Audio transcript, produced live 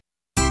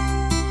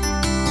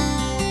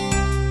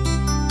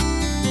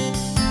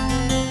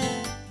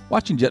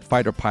Watching jet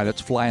fighter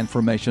pilots fly in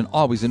formation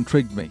always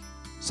intrigued me.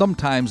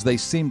 Sometimes they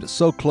seemed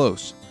so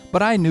close,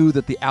 but I knew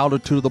that the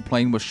altitude of the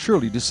plane was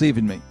surely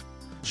deceiving me.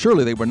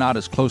 Surely they were not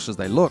as close as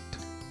they looked.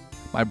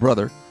 My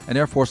brother, an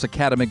Air Force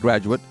Academy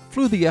graduate,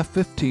 flew the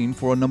F-15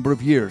 for a number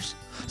of years,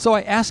 so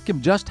I asked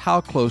him just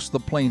how close the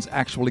planes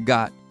actually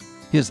got.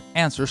 His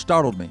answer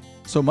startled me,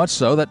 so much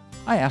so that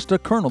I asked a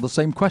colonel the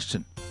same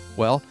question.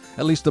 Well,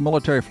 at least the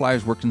military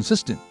flyers were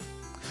consistent.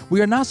 We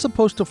are not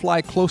supposed to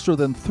fly closer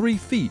than 3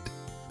 feet,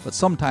 but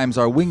sometimes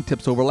our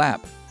wingtips overlap,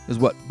 is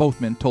what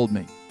both men told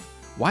me.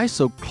 Why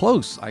so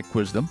close? I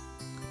quizzed them.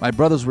 My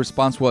brother's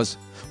response was,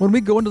 when we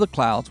go into the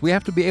clouds, we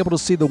have to be able to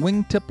see the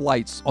wingtip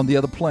lights on the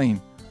other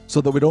plane so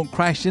that we don't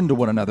crash into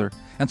one another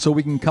and so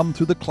we can come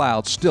through the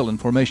clouds still in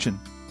formation.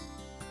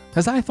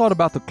 As I thought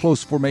about the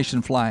close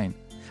formation flying,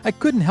 I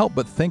couldn't help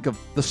but think of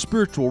the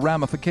spiritual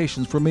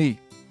ramifications for me.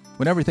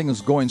 When everything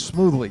is going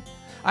smoothly,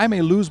 I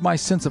may lose my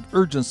sense of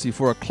urgency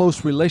for a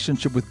close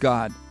relationship with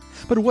God.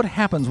 But what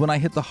happens when I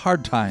hit the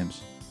hard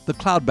times, the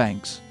cloud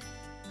banks?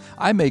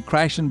 I may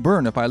crash and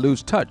burn if I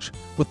lose touch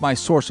with my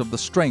source of the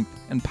strength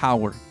and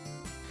power.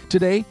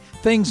 Today,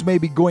 things may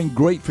be going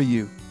great for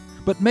you,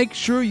 but make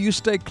sure you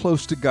stay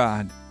close to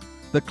God.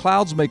 The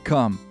clouds may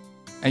come,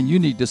 and you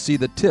need to see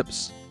the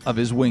tips of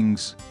His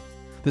wings.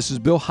 This is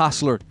Bill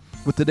Hostler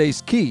with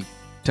today's Key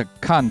to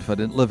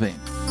Confident Living.